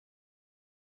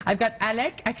I've got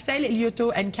Alec, Axel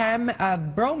Lyoto, and Cam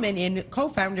Broman in,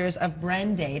 co-founders of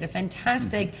BRANDAID, a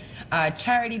fantastic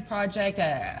charity project.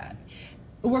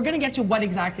 We're going to get to what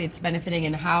exactly it's benefiting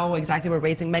and how exactly we're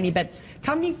raising money. But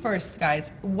tell me first, guys,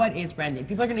 what is BRANDAID?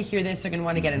 People are going to hear this, they're going to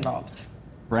want to get involved.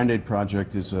 BRANDAID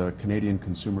Project is a Canadian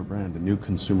consumer brand, a new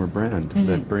consumer brand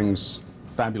that brings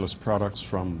fabulous products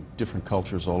from different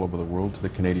cultures all over the world to the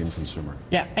Canadian consumer.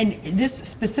 Yeah, and this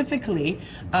specifically,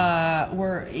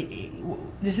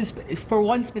 this is for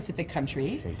one specific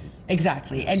country. Haiti.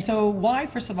 Exactly. Yes. And so why,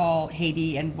 first of all,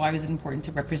 Haiti, and why was it important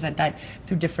to represent that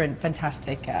through different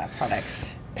fantastic products?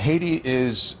 Haiti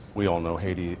is, we all know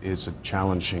Haiti is a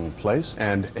challenging place,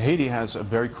 and Haiti has a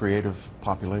very creative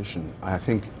population. I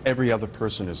think every other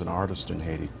person is an artist in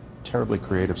Haiti. Terribly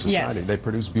creative society. Yes. They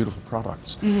produce beautiful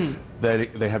products.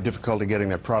 They have difficulty getting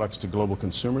their products to global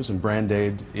consumers, and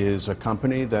BRANDAID is a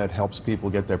company that helps people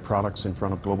get their products in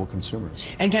front of global consumers.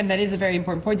 And Ken, that is a very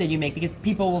important point that you make, because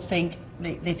people will think,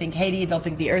 they think Haiti, they'll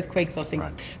think the earthquakes, they'll think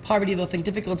poverty, they'll think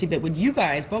difficulty, but what you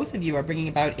guys, both of you, are bringing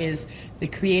about is the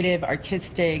creative,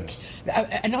 artistic,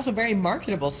 and also very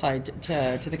marketable side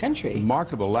to the country.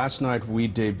 Marketable. Last night we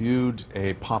debuted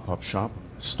a pop-up shop,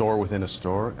 store within a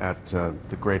store, at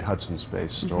the Great Hudson's Bay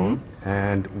store,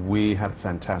 and we had a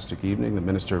fantastic evening. The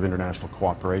Minister of International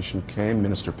Cooperation came,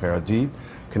 Minister Paradis.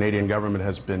 Canadian government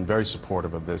has been very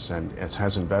supportive of this and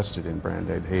has invested in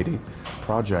BRANDAID Haiti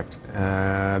project.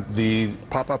 The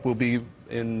pop-up will be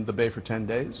in the Bay for 10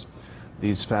 days.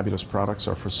 These fabulous products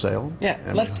are for sale. Yeah,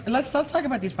 let's talk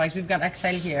about these products. We've got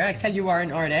Axel here. Axel, you are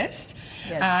an artist.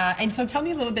 Yes. And so tell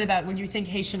me a little bit about when you think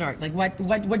Haitian art, like what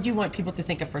do you want people to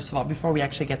think of, first of all, before we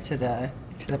actually get to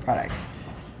the product?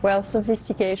 Well,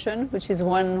 sophistication, which is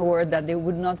one word that they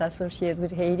would not associate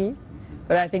with Haiti,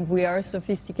 but I think we are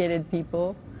sophisticated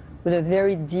people with a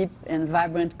very deep and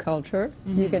vibrant culture.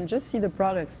 You can just see the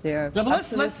products there.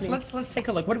 Let's take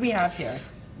a look. What do we have here?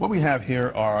 What we have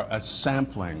here are a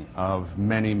sampling of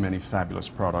many, many fabulous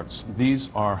products. These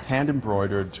are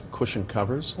hand-embroidered cushion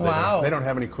covers. Wow. They don't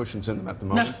have any cushions in them at the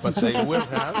moment, but they will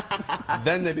have.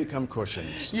 Then they become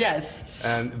cushions. Yes.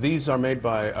 And these are made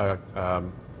by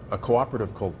a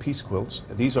cooperative called Peace Quilts.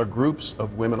 These are groups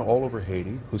of women all over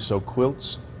Haiti who sew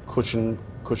quilts, cushion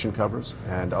covers,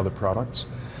 and other products.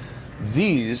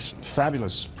 These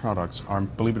fabulous products are,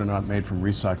 believe it or not, made from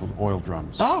recycled oil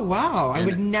drums. Oh, wow. I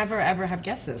would never, ever have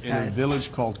guessed this, guys. In a village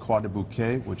called Croix de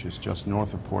Bouquet, which is just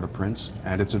north of Port-au-Prince,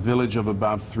 and it's a village of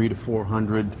about 300 to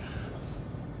 400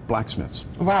 blacksmiths.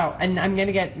 Wow, and I'm going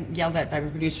to get yelled at by my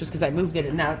producers because I moved it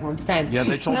and now it won't stand. Yeah,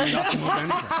 they told me not to move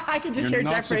anything. I can just hear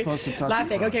Jeffrey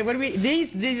laughing. Okay, what do we,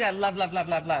 these are love.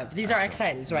 These are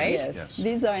Axel's, right? Yes.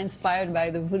 These are inspired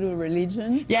by the voodoo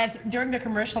religion. Yes, during the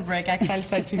commercial break, Axel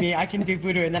said to me, I can do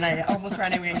voodoo, and then I almost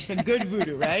ran away and she said, good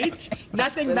voodoo, right?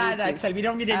 Nothing bad, Axel, we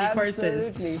don't need any curses.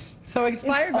 Absolutely. So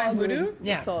inspired by voodoo?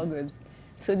 Yeah. It's all good.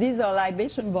 So these are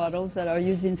libation bottles that are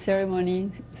used in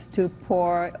ceremonies to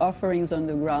pour offerings on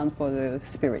the ground for the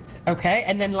spirits. Okay,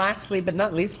 and then lastly, but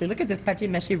not leastly, look at this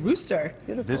papier-mâché rooster.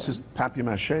 Beautiful. This is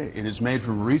papier-mâché. It is made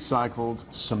from recycled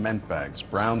cement bags,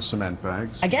 brown cement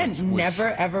bags. Again, never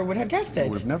ever would have guessed it.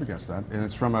 Would have never guessed that. And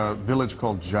it's from a village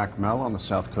called Jacmel on the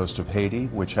south coast of Haiti,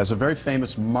 which has a very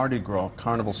famous Mardi Gras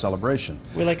carnival celebration.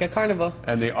 We like a carnival.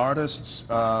 And the artists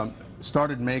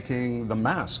started making the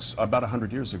masks about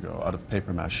 100 years ago out of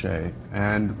papier-mâché,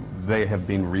 and they have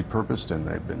been repurposed and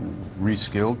they've been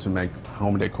reskilled to make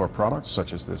home decor products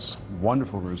such as this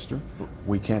wonderful rooster.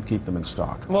 We can't keep them in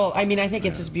stock. Well, I mean, I think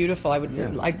it's just beautiful. I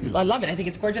love it. I think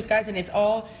it's gorgeous, guys, and it's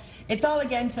all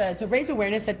again to raise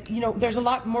awareness that, you know, there's a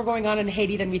lot more going on in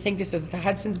Haiti than we think. This is the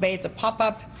Hudson's Bay. It's a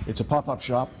pop-up. It's a pop-up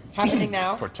shop. Happening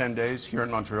now. For 10 days here in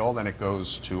Montreal, then it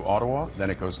goes to Ottawa, then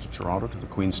it goes to Toronto, to the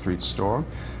Queen Street store.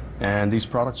 And these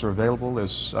products are available.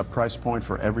 There's a price point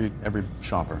for every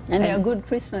shopper. And they're a good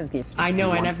Christmas gift. I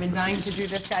know, and I've been dying to do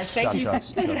this, guys. Thank you.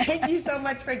 Thank you so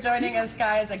much for joining us,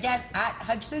 guys. Again, at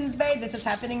Hudson's Bay. This is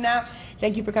happening now.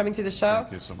 Thank you for coming to the show.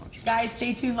 Thank you so much. Guys,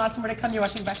 stay tuned. Lots more to come. You're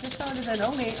watching Back to the Television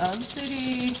only on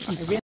City.